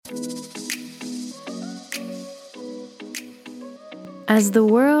As the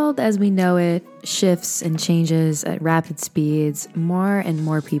world as we know it shifts and changes at rapid speeds, more and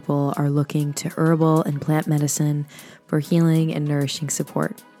more people are looking to herbal and plant medicine for healing and nourishing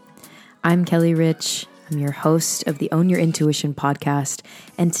support. I'm Kelly Rich. I'm your host of the Own Your Intuition podcast,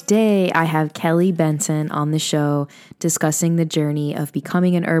 and today I have Kelly Benson on the show discussing the journey of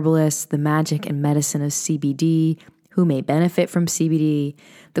becoming an herbalist, the magic and medicine of CBD, who may benefit from CBD,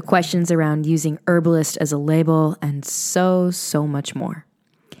 the questions around using herbalist as a label, and so much more.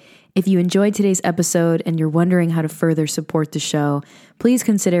 If you enjoyed today's episode and you're wondering how to further support the show, please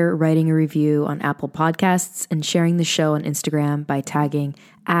consider writing a review on Apple Podcasts and sharing the show on Instagram by tagging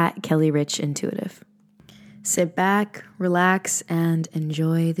 @KellyRichIntuitive. Sit back, relax, and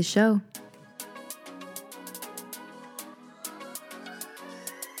enjoy the show.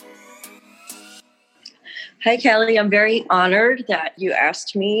 Hi, Kelly. I'm very honored that you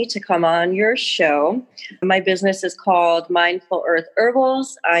asked me to come on your show. My business is called Mindful Earth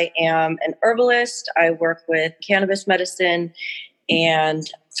Herbals. I am an herbalist. I work with cannabis medicine, and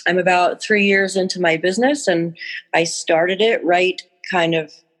I'm about 3 years into my business, and I started it right kind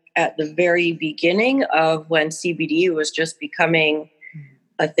of at the very beginning of when CBD was just becoming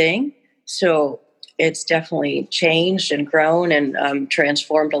a thing. So it's definitely changed and grown and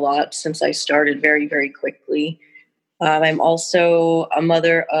transformed a lot since I started very, very quickly. I'm also a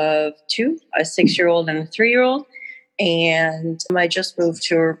mother of two, a 6-year-old and a 3-year-old. And I just moved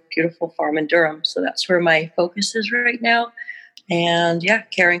to a beautiful farm in Durham. So that's where my focus is right now. And yeah,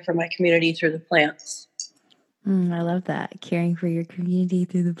 caring for my community through the plants. I love that. Caring for your community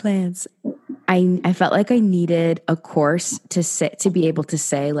through the plants. I felt like I needed a course to be able to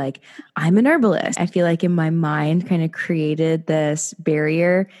say, like, I'm an herbalist. I feel like in my mind kind of created this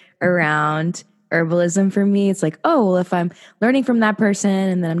barrier around herbalism for me. It's like, oh, well, if I'm learning from that person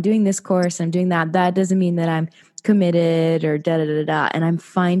and then I'm doing this course and I'm doing that, that doesn't mean that I'm committed or da-da-da-da. And I'm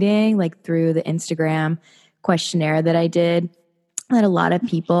finding, like, through the Instagram questionnaire that I did, that a lot of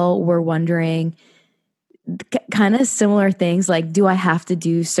people were wondering kind of similar things, like, do I have to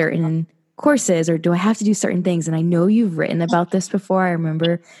do certain courses or do I have to do certain things? And I know you've written about this before. I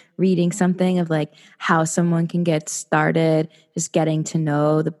remember reading something of like how someone can get started just getting to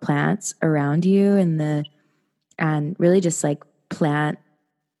know the plants around you and really just like plant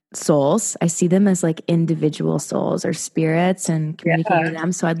souls. I see them as like individual souls or spirits and communicating with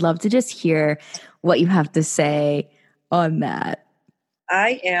them. So I'd love to just hear what you have to say on that.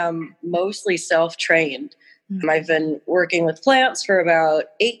 I am mostly self-trained. I've been working with plants for about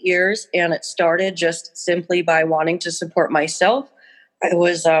 8 years, and it started just simply by wanting to support myself. I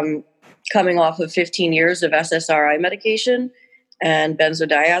was coming off of 15 years of SSRI medication and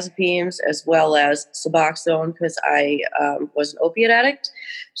benzodiazepines, as well as Suboxone, because I was an opiate addict.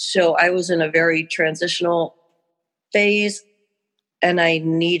 So I was in a very transitional phase, and I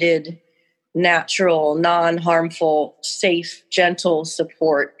needed natural, non-harmful, safe, gentle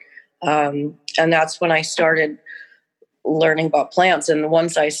support. And that's when I started learning about plants. And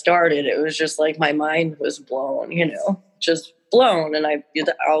once I started, it was just like my mind was blown, just blown. And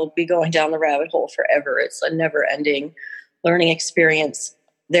I'll be going down the rabbit hole forever. It's a never-ending learning experience.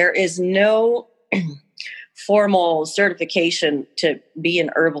 There is no formal certification to be an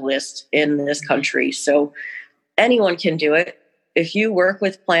herbalist in this country. So anyone can do it. If you work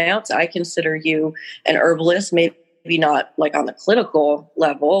with plants, I consider you an herbalist, maybe not like on the clinical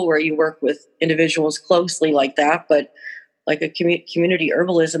level where you work with individuals closely like that, but like a community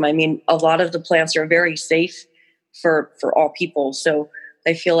herbalism. I mean, a lot of the plants are very safe for all people. So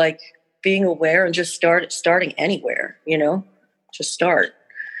I feel like being aware and just starting anywhere, just start.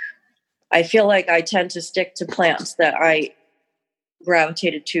 I feel like I tend to stick to plants that I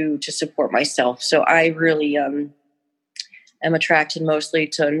gravitated to support myself. So I really am attracted mostly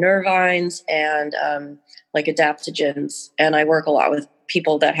to nervines and like adaptogens. And I work a lot with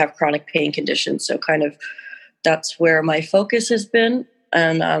people that have chronic pain conditions. So kind of that's where my focus has been.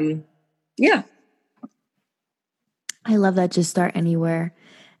 And yeah. I love that. Just start anywhere.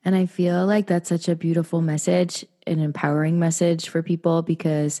 And I feel like that's such a beautiful message, an empowering message for people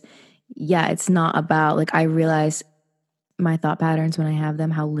because, yeah, it's not about, like, I realize my thought patterns when I have them,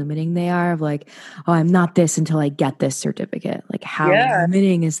 how limiting they are of like, oh, I'm not this until I get this certificate. Like how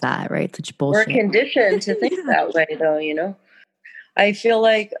limiting is that, right? Such bullshit. We're conditioned to think that way though, I feel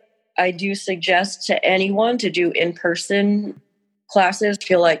like I do suggest to anyone to do in-person classes. I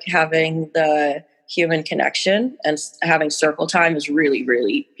feel like having the human connection and having circle time is really,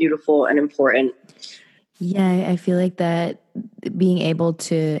 really beautiful and important. Yeah, I feel like that being able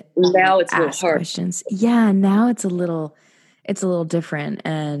to now it's ask questions. Yeah, now it's a little it's a little different.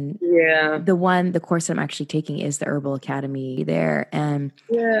 And Yeah. the course that I'm actually taking is the Herbal Academy there. And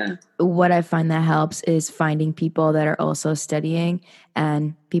Yeah. what I find that helps is finding people that are also studying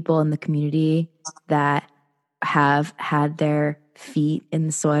and people in the community that have had their feet in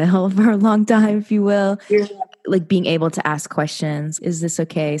the soil for a long time, if you will. Yeah. Like being able to ask questions. Is this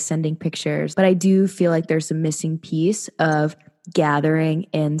okay? Sending pictures. But I do feel like there's a missing piece of gathering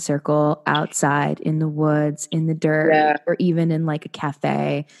in circle outside in the woods, in the dirt, Yeah. or even in like a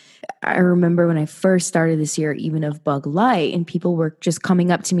cafe. I remember when I first started this year, even of Bug Light, and people were just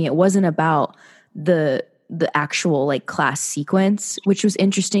coming up to me. It wasn't about the actual like class sequence, which was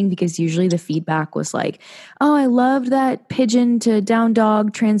interesting because usually the feedback was like, oh, I loved that pigeon to down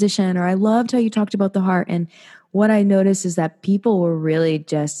dog transition, or I loved how you talked about the heart. And what I noticed is that people were really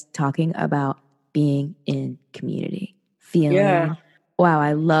just talking about being in community, Yeah. feeling, wow,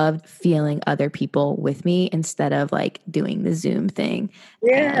 I loved feeling other people with me instead of like doing the Zoom thing and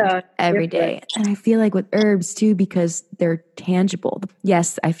Yeah. every Different. day. And I feel like with herbs too, because they're tangible.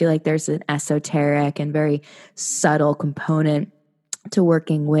 Yes, I feel like there's an esoteric and very subtle component to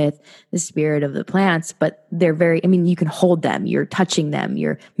working with the spirit of the plants, but they're very, I mean, you can hold them, you're touching them,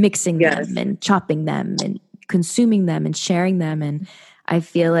 you're mixing them Yes. and chopping them and consuming them and sharing them. And I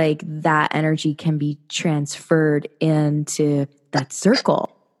feel like that energy can be transferred into that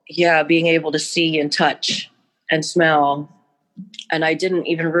circle. Yeah. Being able to see and touch and smell. And I didn't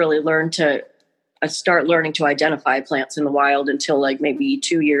even really start learning to identify plants in the wild until like maybe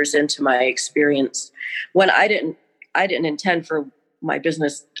 2 years into my experience, when I didn't intend for my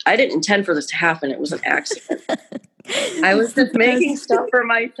business. I didn't intend for this to happen. It was an accident. I was just making stuff for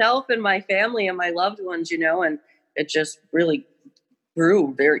myself and my family and my loved ones, and it just really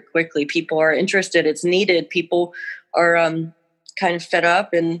grew very quickly. People are interested. It's needed. People are kind of fed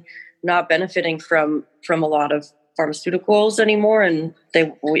up and not benefiting from a lot of pharmaceuticals anymore. And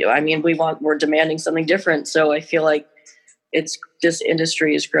we're demanding something different. So I feel like this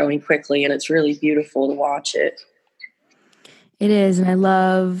industry is growing quickly, and it's really beautiful to watch it. It is, and I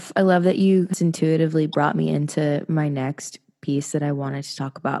love that you intuitively brought me into my next piece that I wanted to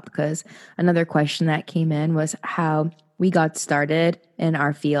talk about, because another question that came in was how we got started in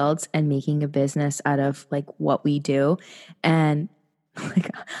our fields and making a business out of like what we do. And like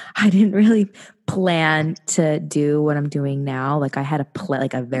I didn't really plan to do what I'm doing now. Like I had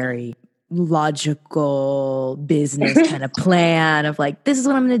like a very logical business kind of plan of like, this is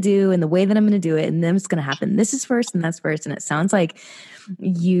what I'm going to do and the way that I'm going to do it. And then it's going to happen. This is first and that's first. And it sounds like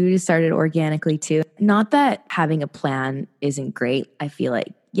you started organically too. Not that having a plan isn't great. I feel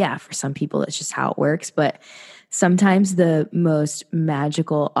like, yeah, for some people, it's just how it works. But sometimes the most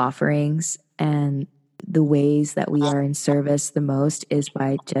magical offerings and the ways that we are in service the most is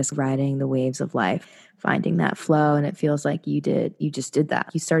by just riding the waves of life, finding that flow. And it feels like you just did that.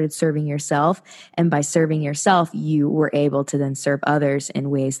 You started serving yourself. And by serving yourself, you were able to then serve others in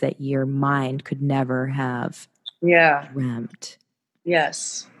ways that your mind could never have dreamt.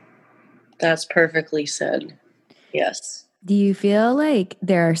 Yes. That's perfectly said. Yes. Do you feel like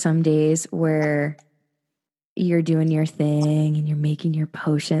there are some days where you're doing your thing and you're making your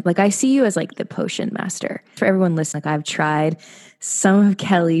potion? Like I see you as like the potion master. For everyone listening, like I've tried some of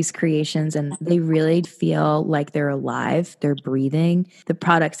Kelly's creations and they really feel like they're alive. They're breathing. The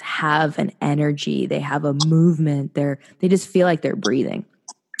products have an energy. They have a movement. They just feel like they're breathing.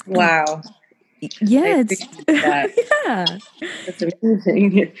 Wow. Yeah, yeah. That's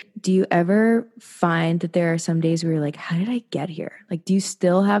amazing. Do you ever find that there are some days where you're like, how did I get here? Like, do you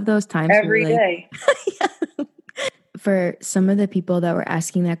still have those times every day? Yeah. For some of the people that were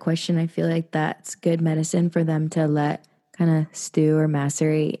asking that question, I feel like that's good medicine for them to let kind of stew or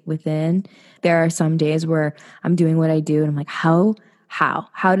macerate within. There are some days where I'm doing what I do and I'm like, how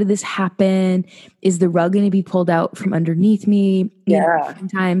did this happen? Is the rug going to be pulled out from underneath me?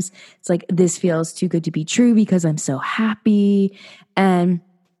 Sometimes it's like, this feels too good to be true because I'm so happy. And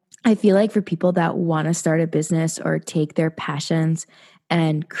I feel like for people that want to start a business or take their passions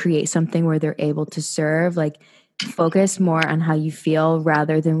and create something where they're able to serve, like focus more on how you feel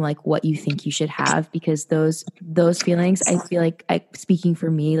rather than like what you think you should have, because those feelings, I feel like, speaking for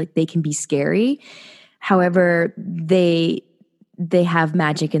me, like they can be scary. However, they have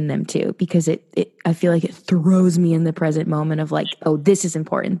magic in them too, because I feel like it throws me in the present moment of like, oh, this is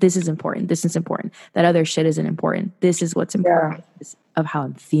important. This is important. This is important. That other shit isn't important. This is what's important of how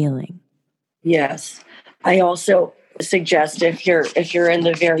I'm feeling. Yes. I also suggest if you're in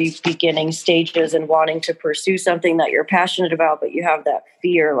the very beginning stages and wanting to pursue something that you're passionate about, but you have that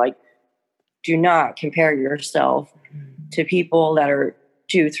fear, like do not compare yourself to people that are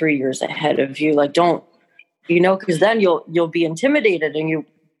 2-3 years ahead of you. Like don't because then you'll be intimidated, and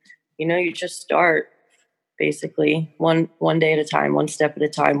you just start basically one day at a time, one step at a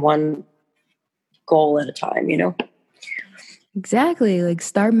time, one goal at a time. Exactly. Like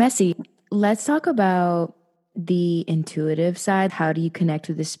start messy. Let's talk about the intuitive side. How do you connect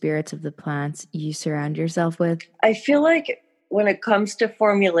with the spirits of the plants you surround yourself with? I feel like when it comes to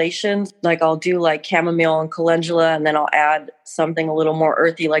formulations, like I'll do like chamomile and calendula, and then I'll add something a little more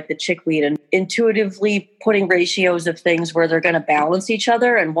earthy like the chickweed, and intuitively putting ratios of things where they're going to balance each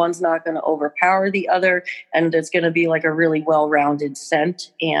other and one's not going to overpower the other. And it's going to be like a really well-rounded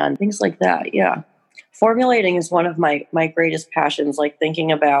scent and things like that. Yeah. Formulating is one of my greatest passions, like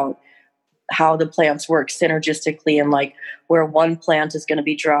thinking about how the plants work synergistically, and like where one plant is going to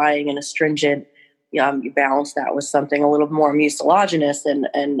be drying and astringent, you balance that with something a little more mucilaginous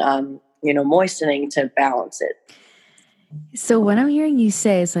and moistening to balance it. So what I'm hearing you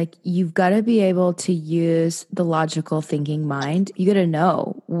say is like you've got to be able to use the logical thinking mind. You got to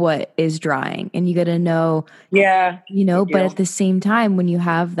know what is drying, and you got to know, but at the same time, when you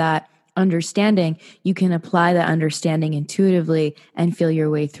have that understanding, you can apply that understanding intuitively and feel your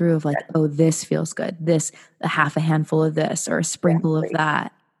way through of like, oh, this feels good. This, a half a handful of this or a sprinkle of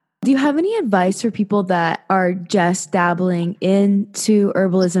that. Do you have any advice for people that are just dabbling into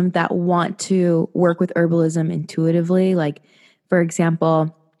herbalism that want to work with herbalism intuitively? Like, for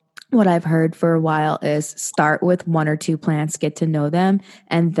example, what I've heard for a while is start with one or two plants, get to know them,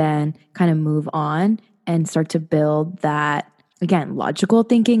 and then kind of move on and start to build that, again, logical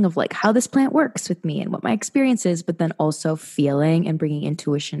thinking of like how this plant works with me and what my experience is, but then also feeling and bringing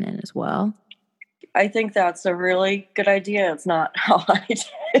intuition in as well. I think that's a really good idea. It's not how I did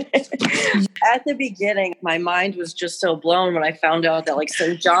it. At the beginning, my mind was just so blown when I found out that like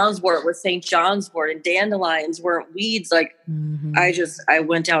St. John's wort was St. John's wort and dandelions weren't weeds. Like I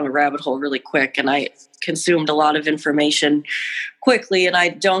went down a rabbit hole really quick, and I consumed a lot of information quickly. And I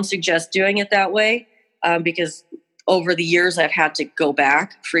don't suggest doing it that way because over the years I've had to go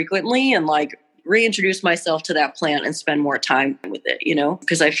back frequently and like reintroduce myself to that plant and spend more time with it,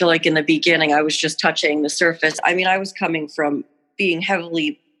 because I feel like in the beginning I was just touching the surface. I mean, I was coming from being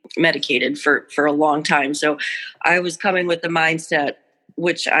heavily medicated for a long time. So I was coming with the mindset,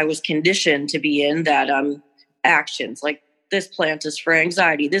 which I was conditioned to be in, that actions, like this plant is for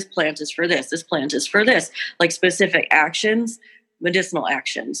anxiety, this plant is for this plant is for this, like specific actions, medicinal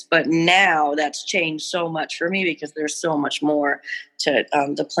actions. But now that's changed so much for me because there's so much more to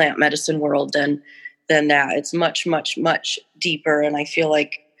the plant medicine world than that. It's much, much, much deeper. And I feel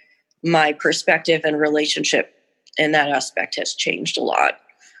like my perspective and relationship in that aspect has changed a lot,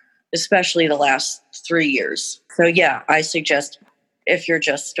 especially the last 3 years. So yeah, I suggest if you're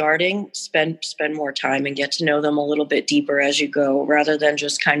just starting, spend more time and get to know them a little bit deeper as you go, rather than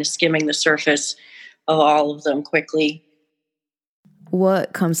just kind of skimming the surface of all of them quickly.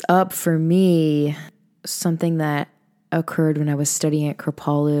 What comes up for me, something that occurred when I was studying at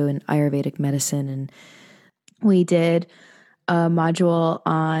Kripalu in Ayurvedic medicine, and we did a module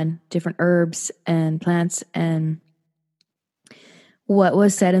on different herbs and plants, and what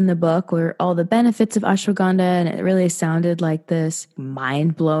was said in the book were all the benefits of ashwagandha, and it really sounded like this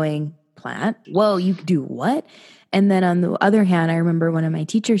mind-blowing plant. Whoa, you do what? And then on the other hand, I remember one of my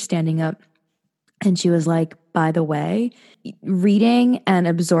teachers standing up, and she was like, by the way, reading and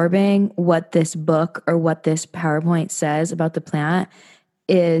absorbing what this book or what this PowerPoint says about the plant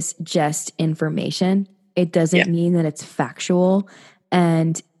is just information. It doesn't mean that it's factual.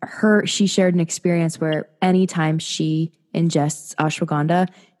 And she shared an experience where anytime she ingests ashwagandha,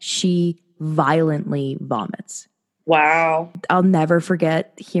 she violently vomits. Wow. I'll never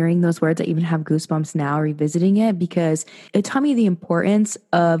forget hearing those words. I even have goosebumps now revisiting it, because it taught me the importance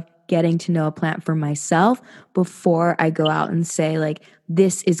of getting to know a plant for myself before I go out and say, like,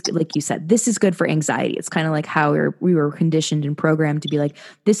 this is good. Like you said, this is good for anxiety. It's kind of like how we were conditioned and programmed to be like,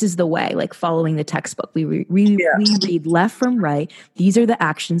 this is the way, like following the textbook. We read left from right. These are the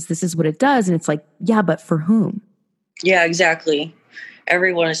actions. This is what it does. And it's like, yeah, but for whom? Yeah, exactly.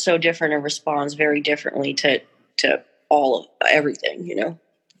 Everyone is so different and responds very differently to all of everything,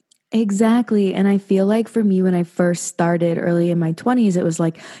 Exactly. And I feel like for me, when I first started early in my 20s, it was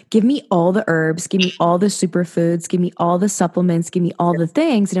like, give me all the herbs, give me all the superfoods, give me all the supplements, give me all the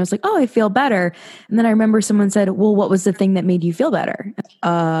things. And I was like, oh, I feel better. And then I remember someone said, well, what was the thing that made you feel better?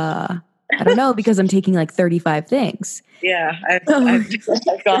 I don't know, because I'm taking like 35 things. Yeah, I've gone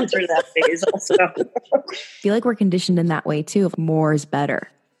through that phase also. I feel like we're conditioned in that way too. More is better.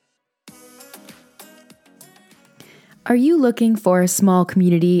 Are you looking for a small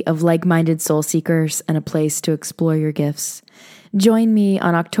community of like-minded soul seekers and a place to explore your gifts? Join me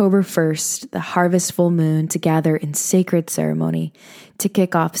on October 1st, the harvest full moon, to gather in sacred ceremony to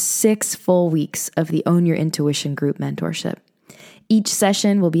kick off 6 full weeks of the Own Your Intuition group mentorship. Each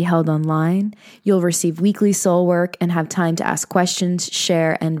session will be held online. You'll receive weekly soul work and have time to ask questions,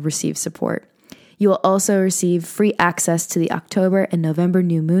 share, and receive support. You will also receive free access to the October and November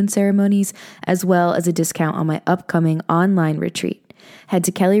new moon ceremonies, as well as a discount on my upcoming online retreat. Head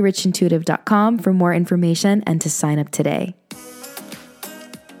to kellyrichintuitive.com for more information and to sign up today.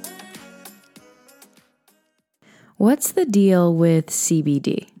 What's the deal with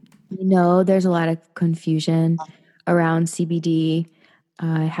CBD? You know, there's a lot of confusion around CBD.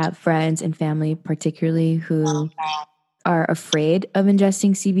 I have friends and family particularly who are afraid of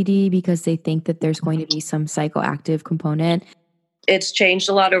ingesting CBD because they think that there's going to be some psychoactive component. It's changed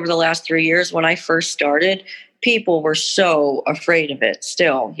a lot over the last 3 years. When I first started, people were so afraid of it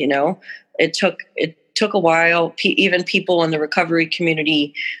still, you know. It took a while. Even people in the recovery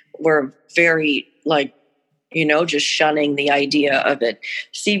community were very just shunning the idea of it.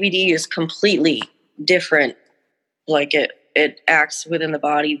 CBD is completely different. It acts within the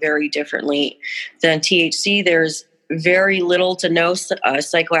body very differently than THC. There's very little to no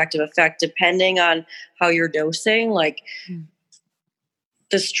psychoactive effect depending on how you're dosing.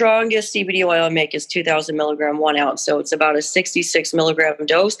 The strongest CBD oil I make is 2,000 milligram, 1 ounce. So it's about a 66 milligram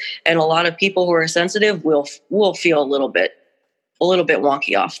dose. And a lot of people who are sensitive will feel a little bit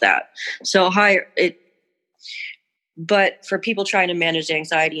wonky off that. So higher but for people trying to manage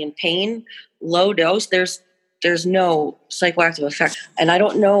anxiety and pain, low dose, there's no psychoactive effect. And I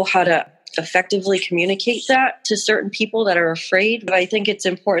don't know how to effectively communicate that to certain people that are afraid. But I think it's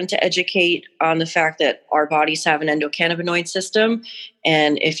important to educate on the fact that our bodies have an endocannabinoid system.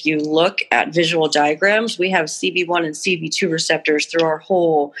 And if you look at visual diagrams, we have CB1 and CB2 receptors through our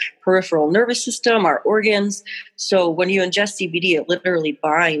whole peripheral nervous system, our organs. So when you ingest CBD, it literally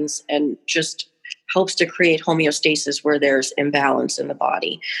binds and just helps to create homeostasis where there's imbalance in the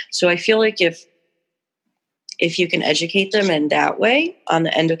body. So I feel like if you can educate them in that way on the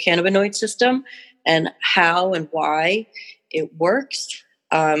endocannabinoid system and how and why it works,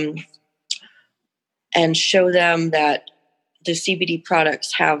 and show them that the CBD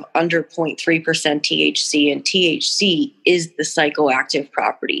products have under 0.3% THC, and THC is the psychoactive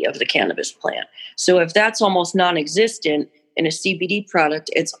property of the cannabis plant. So if that's almost non-existent in a CBD product,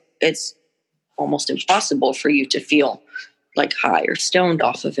 it's almost impossible for you to feel like high or stoned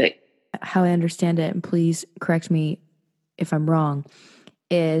off of it. How I understand it, and please correct me if I'm wrong,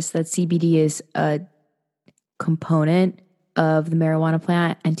 is that CBD is a component of the marijuana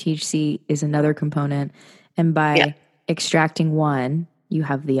plant and THC is another component. And by extracting one, you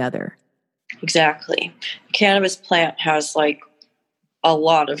have the other. Exactly. The cannabis plant has a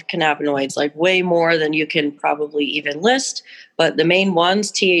lot of cannabinoids, way more than you can probably even list. But the main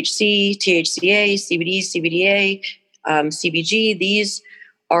ones, THC, THCA, CBD, CBDA, CBG, these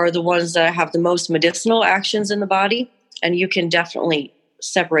are the ones that have the most medicinal actions in the body, and you can definitely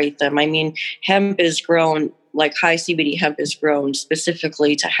separate them. I mean, hemp is grown, high CBD hemp is grown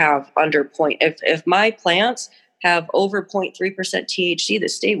specifically to have under point. If my plants have over 0.3% THC, the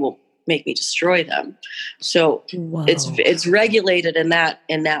state will make me destroy them. So it's regulated in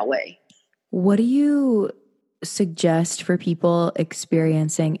that way. What do you suggest for people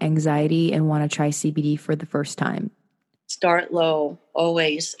experiencing anxiety and want to try CBD for the first time? Start low,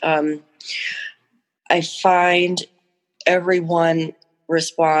 always. I find everyone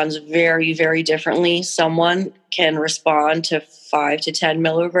responds very, very differently. Someone can respond to 5 to 10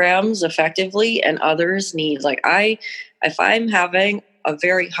 milligrams effectively, and others need, if I'm having a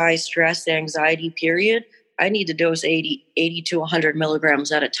very high stress anxiety period, I need to dose 80 to 100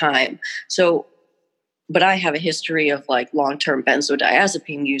 milligrams at a time. So, but I have a history of long-term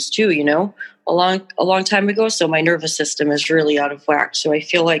benzodiazepine use too, a long time ago. So my nervous system is really out of whack. So I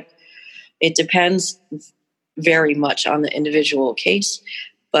feel like it depends very much on the individual case.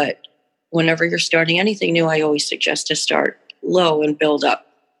 But whenever you're starting anything new, I always suggest to start low and build up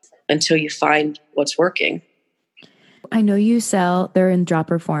until you find what's working. I know they're in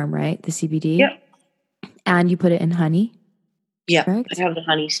dropper form, right? The CBD? Yeah. And you put it in honey? Yeah, correct? I have the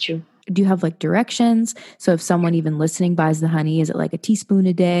honeys too. Do you have directions? So if someone even listening buys the honey, is it a teaspoon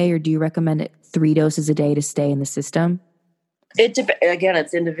a day, or do you recommend it 3 doses a day to stay in the system? Again,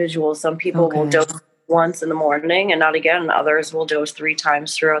 it's individual. Some people will dose once in the morning and not again. Others will dose 3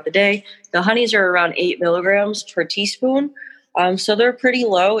 times throughout the day. The honeys are around 8 milligrams per teaspoon. So they're pretty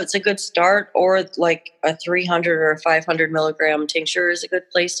low. It's a good start, or a 300 or 500 milligram tincture is a good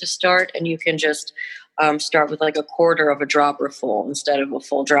place to start. And you can just start with like a quarter of a dropper full instead of a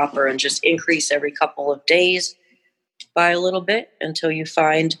full dropper, and just increase every couple of days by a little bit until you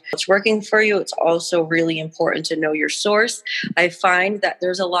find what's working for you. It's also really important to know your source. I find that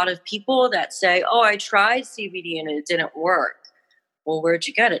there's a lot of people that say, oh, I tried CBD and it didn't work. Well, where'd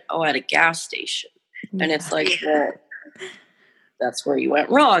you get it? Oh, at a gas station. Yeah. And it's like, well, that's where you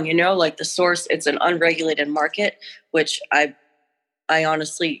went wrong. Like the source, it's an unregulated market, which I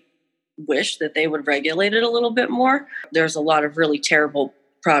honestly wish that they would regulate it a little bit more. There's a lot of really terrible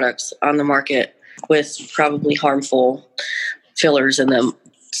products on the market with probably harmful fillers in them.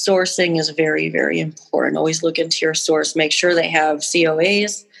 Sourcing is very, very important. Always look into your source. Make sure they have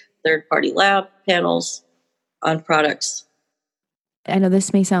COAs, third-party lab panels on products. I know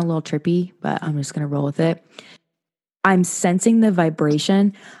this may sound a little trippy, but I'm just going to roll with it. I'm sensing the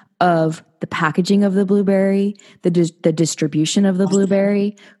vibration of the packaging of the blueberry, the distribution of the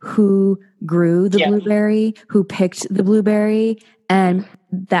blueberry, who grew the blueberry, who picked the blueberry, and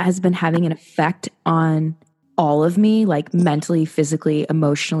that has been having an effect on all of me, like mentally, physically,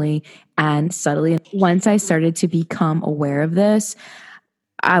 emotionally, and subtly. Once I started to become aware of this,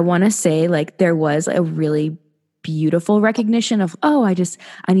 I want to say like there was a really beautiful recognition of, oh, I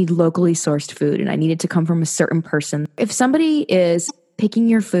need locally sourced food and I need it to come from a certain person. If somebody is picking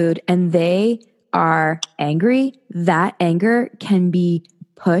your food and they are angry, that anger can be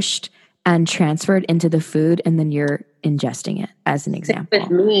pushed and transferred into the food, and then you're ingesting it, as an example. With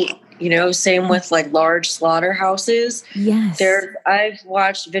meat, same with like large slaughterhouses. Yes. I've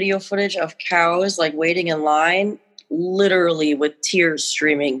watched video footage of cows like waiting in line, literally with tears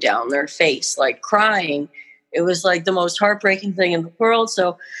streaming down their face, like crying. It was like the most heartbreaking thing in the world.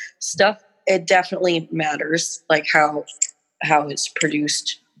 So it definitely matters, like how it's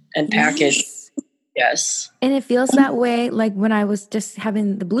produced and packaged. Yes. And it feels that way. Like when I was just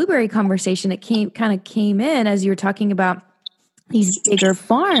having the blueberry conversation, it came in as you were talking about these bigger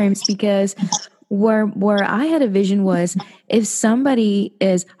farms, because where I had a vision was, if somebody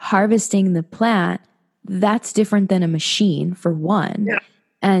is harvesting the plant, that's different than a machine, for one. Yeah.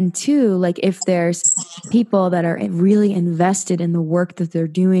 And two, like if there's people that are really invested in the work that they're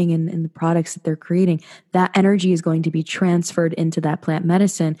doing and the products that they're creating, that energy is going to be transferred into that plant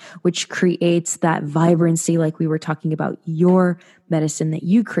medicine, which creates that vibrancy, like we were talking about your medicine that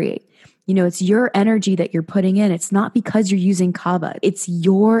you create. It's your energy that you're putting in. It's not because you're using kava. It's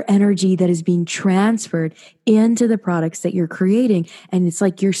your energy that is being transferred into the products that you're creating. And it's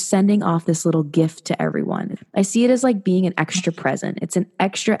like you're sending off this little gift to everyone. I see it as like being an extra present. It's an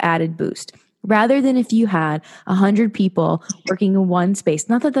extra added boost. Rather than if you had 100 people working in one space,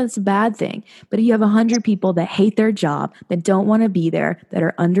 not that that's a bad thing, but if you have 100 people that hate their job, that don't want to be there, that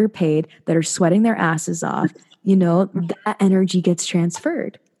are underpaid, that are sweating their asses off, that energy gets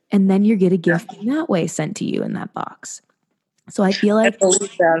transferred. And then you get a gift in that way sent to you in that box. So I feel like... I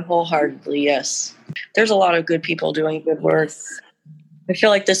believe that wholeheartedly, yes. There's a lot of good people doing good work. I feel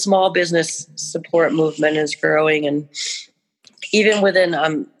like the small business support movement is growing. And even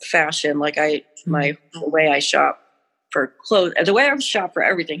within fashion, like the way I shop for clothes, the way I shop for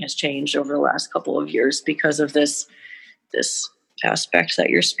everything has changed over the last couple of years because of this aspect that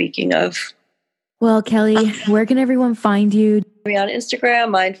you're speaking of. Well, Kelly, where can everyone find you? Me on Instagram,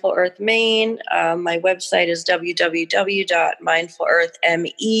 Mindful Earth Maine. My website is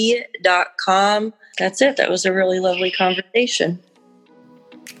www.mindfulearthme.com. That's it. That was a really lovely conversation.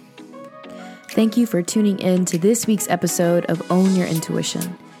 Thank you for tuning in to this week's episode of Own Your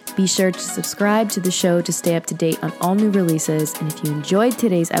Intuition. Be sure to subscribe to the show to stay up to date on all new releases. And if you enjoyed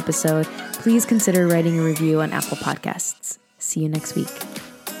today's episode, please consider writing a review on Apple Podcasts. See you next week.